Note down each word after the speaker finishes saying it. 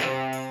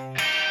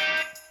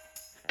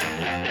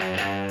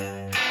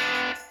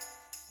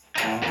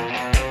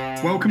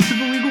Welcome to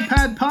the Legal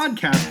Pad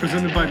Podcast,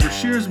 presented by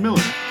Brashears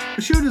Miller,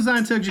 a show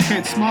designed to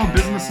educate small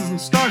businesses and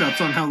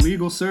startups on how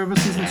legal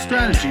services and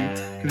strategy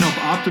can help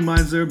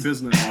optimize their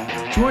business.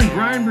 Join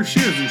Brian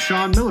Brashears and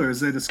Sean Miller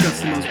as they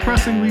discuss the most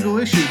pressing legal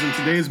issues in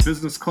today's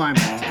business climate.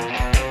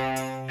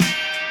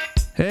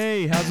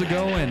 Hey, how's it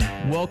going?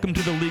 Welcome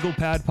to the Legal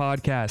Pad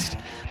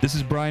Podcast. This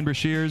is Brian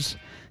Brashears,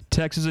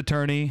 Texas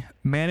attorney,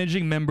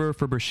 managing member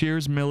for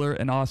Brashears Miller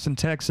in Austin,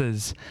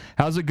 Texas.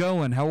 How's it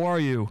going? How are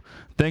you?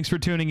 Thanks for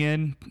tuning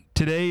in.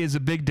 Today is a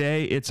big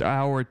day. It's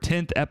our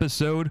 10th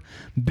episode.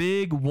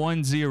 Big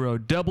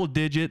 1-0, double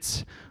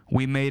digits.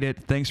 We made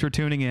it. Thanks for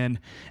tuning in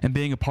and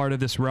being a part of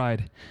this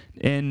ride.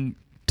 And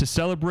to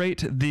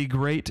celebrate the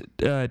great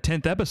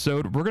 10th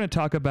episode, we're going to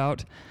talk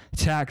about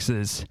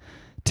taxes.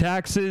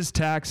 Taxes.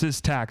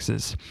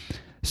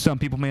 Some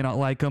people may not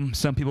like them.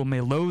 Some people may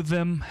loathe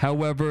them.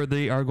 However,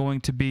 they are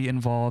going to be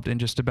involved in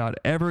just about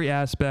every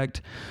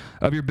aspect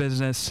of your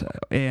business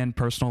and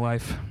personal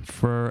life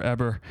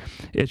forever.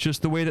 It's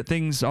just the way that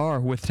things are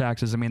with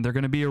taxes. I mean, they're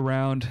going to be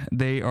around.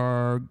 They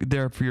are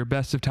there for your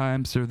best of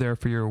times. They're there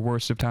for your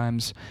worst of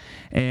times.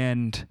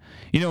 And,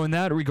 in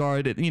that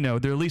regard,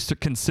 they're at least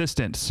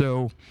consistent.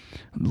 So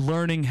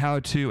learning how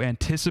to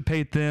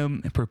anticipate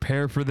them,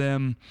 prepare for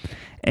them,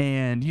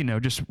 and,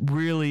 just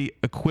really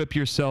equip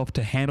yourself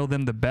to handle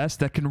them the best,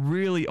 that can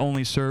really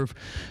only serve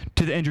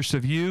to the interest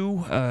of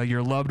you,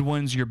 your loved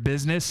ones, your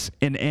business,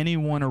 and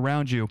anyone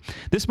around you.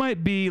 This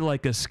might be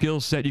like a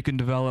skill set you can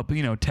develop,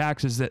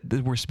 taxes that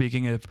we're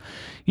speaking of,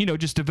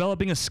 just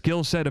developing a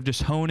skill set of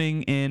just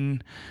honing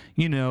in,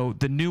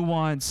 the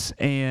nuance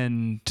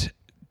and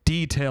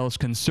details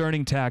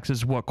concerning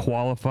taxes, what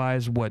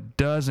qualifies, what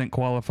doesn't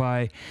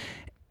qualify,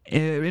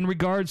 in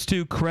regards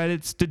to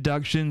credits,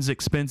 deductions,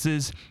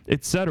 expenses,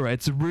 etc.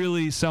 It's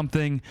really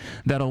something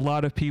that a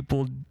lot of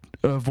people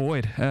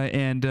avoid,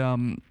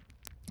 and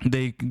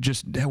they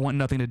just want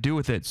nothing to do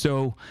with it.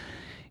 So,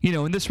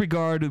 in this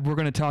regard, we're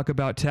going to talk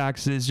about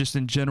taxes just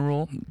in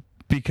general,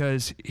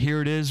 because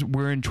here it is,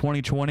 we're in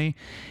 2020.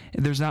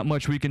 There's not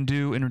much we can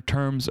do in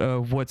terms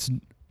of what's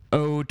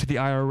owed to the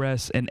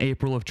IRS in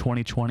April of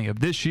 2020 of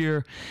this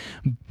year,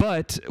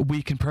 but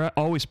we can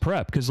always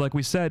prep, because like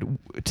we said,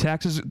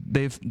 taxes,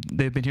 they've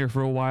been here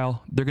for a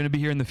while. They're going to be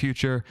here in the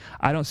future.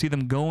 I don't see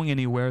them going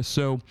anywhere.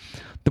 So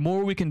the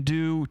more we can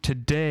do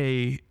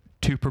today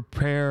to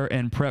prepare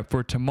and prep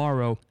for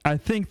tomorrow, I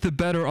think the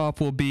better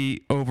off we'll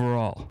be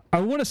overall. I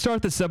want to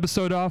start this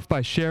episode off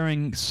by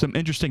sharing some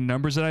interesting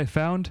numbers that I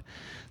found.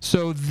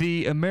 So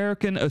the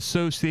American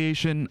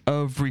Association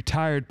of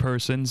Retired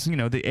Persons, the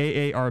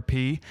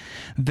AARP,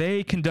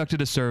 they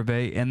conducted a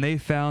survey, and they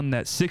found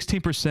that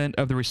 16%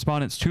 of the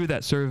respondents to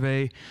that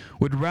survey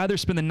would rather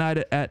spend the night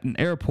at an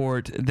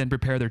airport than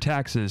prepare their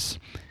taxes.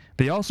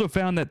 They also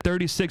found that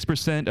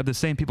 36% of the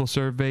same people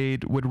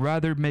surveyed would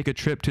rather make a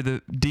trip to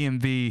the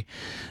DMV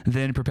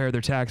than prepare their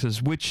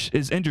taxes, which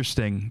is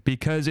interesting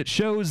because it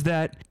shows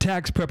that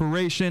tax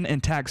preparation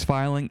and tax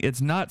filing,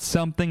 it's not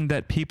something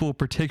that people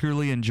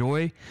particularly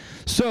enjoy.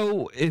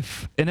 So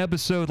if an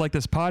episode like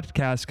this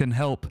podcast can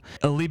help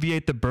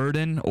alleviate the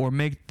burden or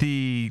make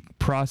the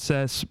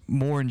process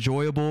more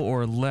enjoyable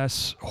or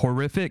less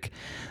horrific,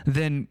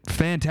 then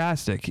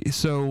fantastic.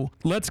 So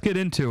let's get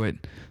into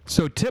it.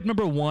 So tip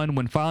number one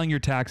when filing your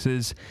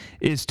taxes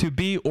is to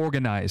be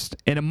organized.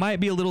 And it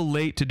might be a little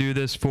late to do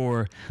this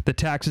for the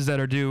taxes that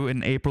are due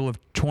in April of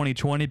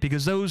 2020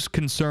 because those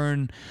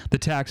concern the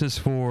taxes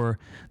for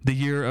the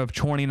year of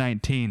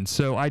 2019.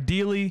 So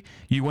ideally,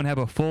 you want to have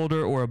a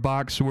folder or a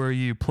box where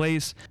you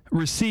place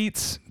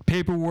receipts,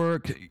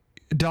 paperwork,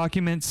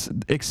 documents,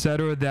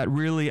 etc., that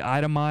really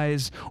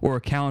itemize or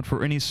account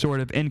for any sort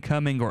of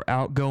incoming or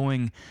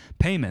outgoing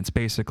payments,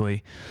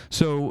 basically.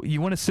 So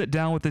you want to sit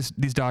down with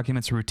these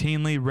documents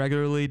routinely,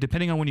 regularly,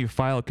 depending on when you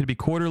file. It could be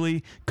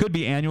quarterly, could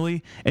be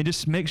annually, and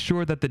just make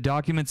sure that the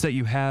documents that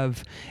you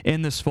have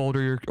in this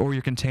folder or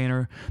your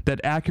container that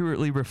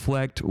accurately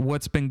reflect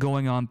what's been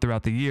going on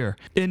throughout the year.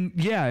 And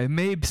yeah, it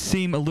may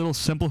seem a little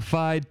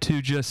simplified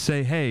to just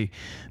say, hey,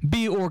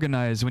 be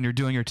organized when you're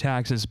doing your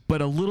taxes,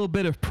 but a little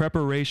bit of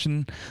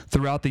preparation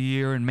throughout the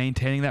year and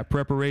maintaining that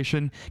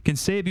preparation can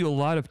save you a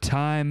lot of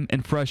time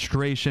and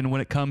frustration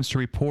when it comes to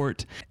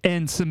report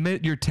and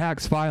submit your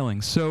tax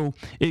filings. So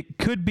it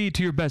could be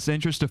to your best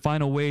interest to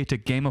find a way to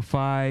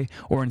gamify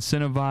or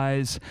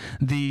incentivize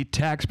the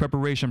tax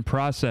preparation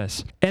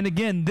process. And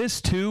again, this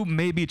too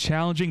may be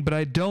challenging, but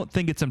I don't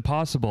think it's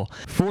impossible.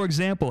 For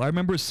example, I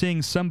remember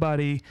seeing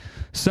somebody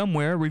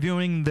somewhere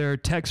reviewing their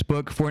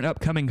textbook for an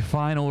upcoming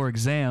final or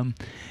exam,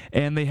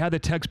 and they had the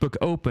textbook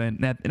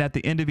open, and at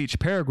the end of each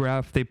paragraph,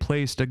 they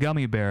placed a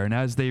gummy bear. And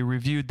as they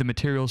reviewed the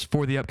materials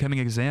for the upcoming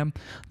exam,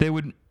 they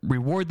would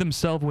reward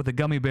themselves with a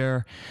gummy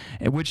bear,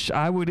 which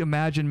I would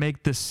imagine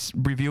make this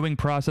reviewing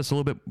process a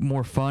little bit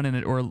more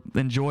fun or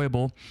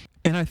enjoyable.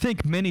 And I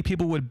think many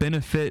people would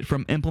benefit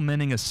from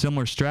implementing a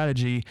similar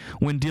strategy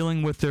when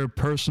dealing with their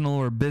personal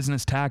or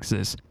business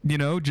taxes.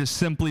 Just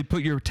simply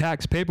put your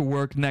tax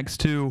paperwork next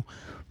to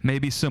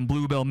maybe some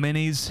Bluebell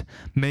minis,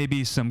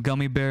 maybe some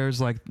gummy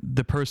bears like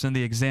the person in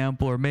the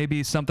example, or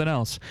maybe something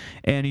else.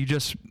 And you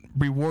just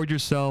reward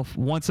yourself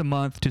once a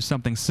month to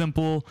something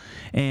simple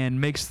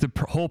and makes the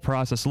whole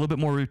process a little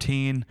bit more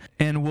routine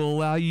and will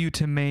allow you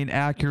to maintain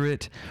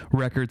accurate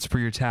records for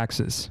your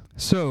taxes.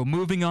 So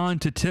moving on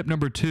to tip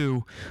number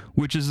 2,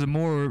 which is a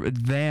more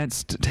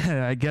advanced,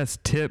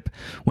 tip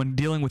when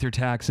dealing with your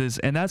taxes,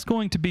 and that's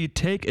going to be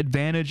take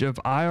advantage of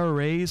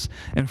IRAs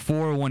and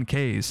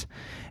 401ks.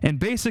 And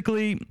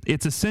basically,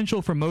 it's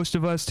essential for most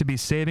of us to be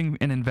saving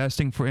and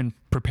investing and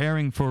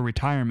preparing for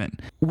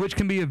retirement, which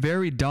can be a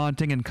very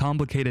daunting and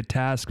complicated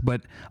task,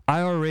 but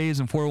IRAs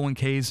and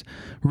 401ks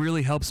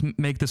really helps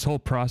make this whole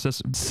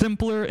process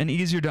simpler and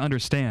easier to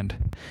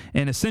understand.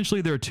 And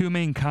essentially, there are 2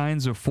 main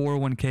kinds of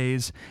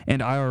 401ks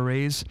and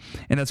IRAs,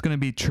 and that's going to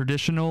be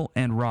traditional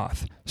and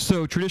Roth.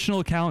 So traditional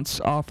accounts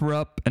offer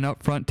up an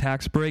upfront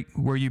tax break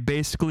where you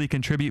basically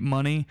contribute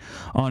money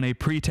on a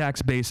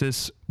pre-tax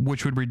basis,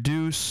 which would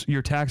reduce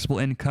your taxable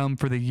income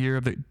for the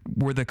year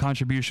where the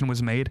contribution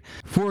was made.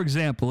 For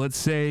example, let's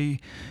say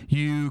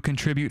you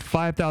contribute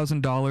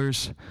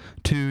 $5,000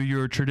 to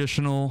your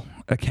traditional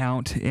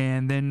account,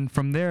 and then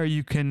from there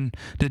you can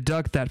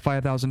deduct that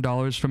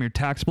 $5,000 from your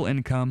taxable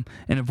income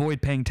and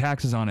avoid paying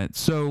taxes on it.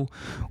 So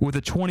with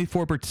a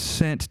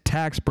 24%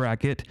 tax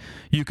bracket,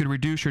 you could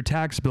reduce your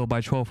tax bill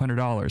by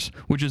 $1,200,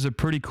 which is a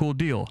pretty cool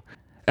deal.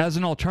 As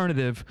an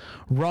alternative,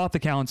 Roth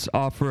accounts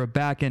offer a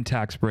back-end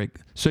tax break,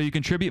 so you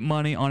contribute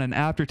money on an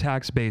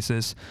after-tax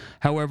basis.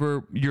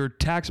 However, your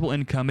taxable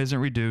income isn't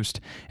reduced,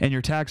 and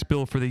your tax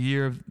bill for the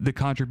year of the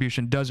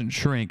contribution doesn't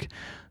shrink.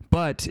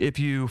 But if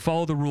you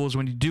follow the rules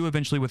when you do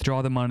eventually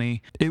withdraw the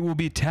money, it will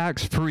be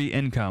tax-free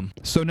income.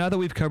 So now that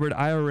we've covered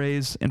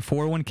IRAs and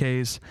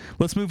 401ks,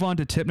 let's move on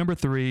to tip number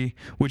 3,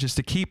 which is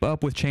to keep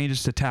up with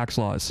changes to tax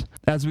laws.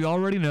 As we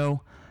already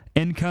know,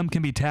 income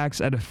can be taxed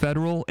at a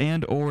federal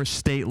and or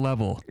state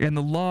level, and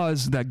the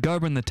laws that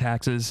govern the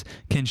taxes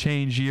can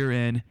change year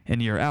in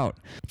and year out.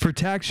 For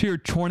tax year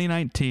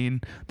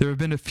 2019, there have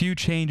been a few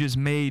changes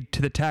made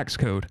to the tax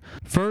code.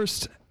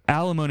 First,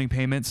 alimony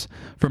payments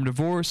from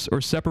divorce or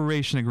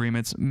separation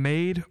agreements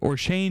made or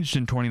changed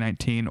in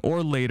 2019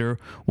 or later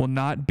will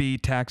not be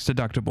tax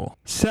deductible.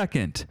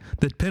 Second,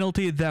 the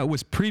penalty that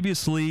was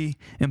previously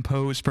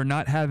imposed for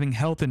not having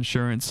health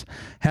insurance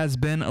has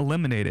been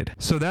eliminated.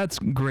 So that's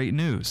great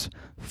news.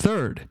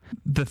 Third,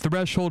 the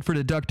threshold for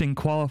deducting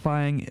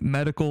qualifying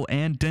medical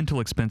and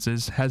dental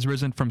expenses has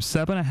risen from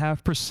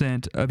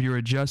 7.5% of your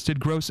adjusted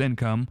gross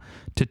income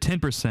to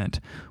 10%,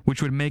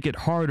 which would make it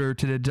harder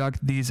to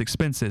deduct these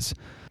expenses.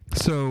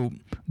 So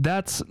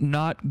that's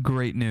not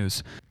great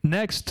news.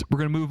 Next, we're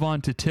going to move on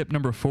to tip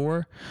number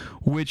 4,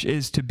 which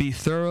is to be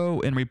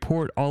thorough and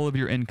report all of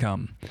your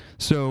income.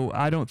 So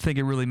I don't think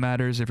it really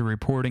matters if you're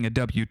reporting a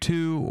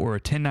W-2 or a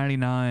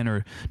 1099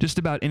 or just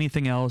about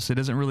anything else. It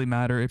doesn't really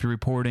matter if you're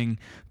reporting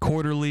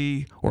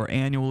quarterly or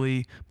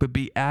annually, but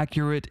be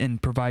accurate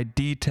and provide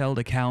detailed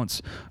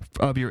accounts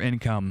of your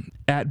income.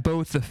 At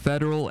both the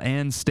federal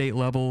and state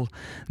level,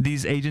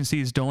 these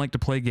agencies don't like to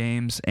play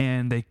games,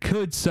 and they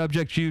could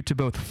subject you to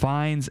both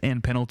fines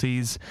and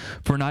penalties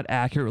for not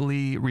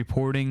accurately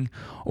reporting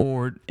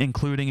or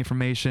including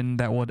information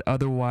that would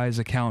otherwise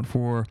account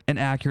for an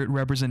accurate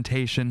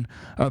representation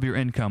of your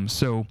income.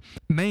 So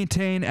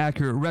maintain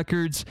accurate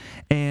records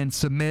and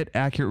submit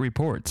accurate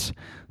reports.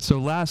 So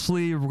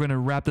lastly, we're going to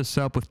wrap this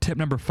up with tip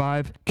number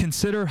 5.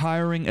 Consider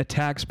hiring a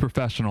tax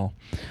professional.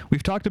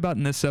 We've talked about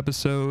in this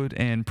episode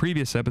and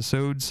previous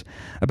episodes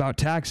about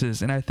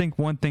taxes, and I think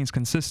one thing's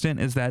consistent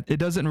is that it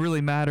doesn't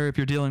really matter if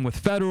you're dealing with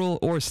federal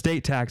or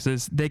state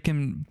taxes. They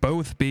can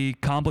both be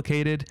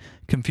complicated,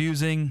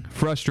 confusing,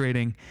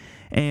 frustrating,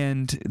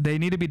 and they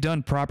need to be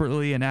done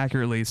properly and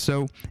accurately.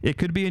 So it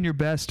could be in your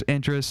best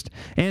interest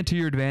and to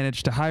your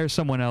advantage to hire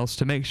someone else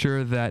to make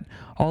sure that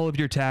all of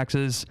your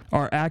taxes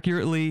are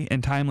accurately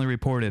and timely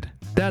reported.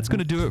 That's going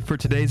to do it for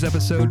today's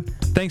episode.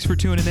 Thanks for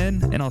tuning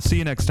in, and I'll see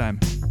you next time.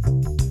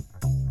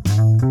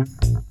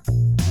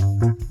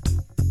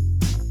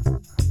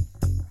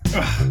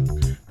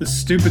 This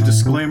stupid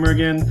disclaimer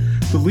again.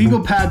 The Legal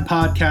Pad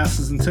podcast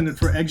is intended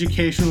for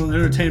educational and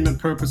entertainment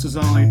purposes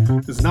only,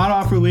 does not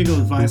offer legal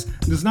advice,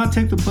 and does not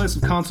take the place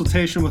of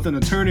consultation with an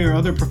attorney or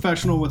other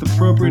professional with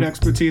appropriate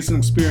expertise and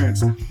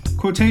experience.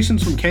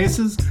 Quotations from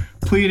cases,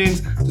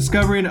 pleadings,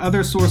 discovery, and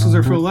other sources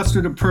are for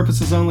illustrative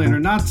purposes only and are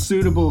not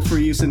suitable for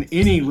use in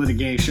any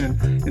litigation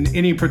in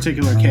any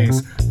particular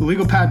case. The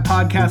Legal Pad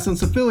podcast and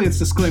its affiliates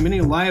disclaim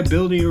any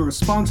liability or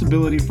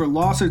responsibility for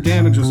loss or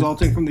damage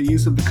resulting from the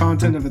use of the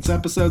content of its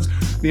episodes,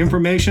 the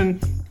information,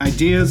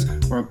 ideas,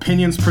 or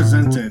opinions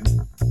presented.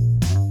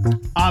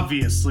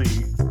 Obviously,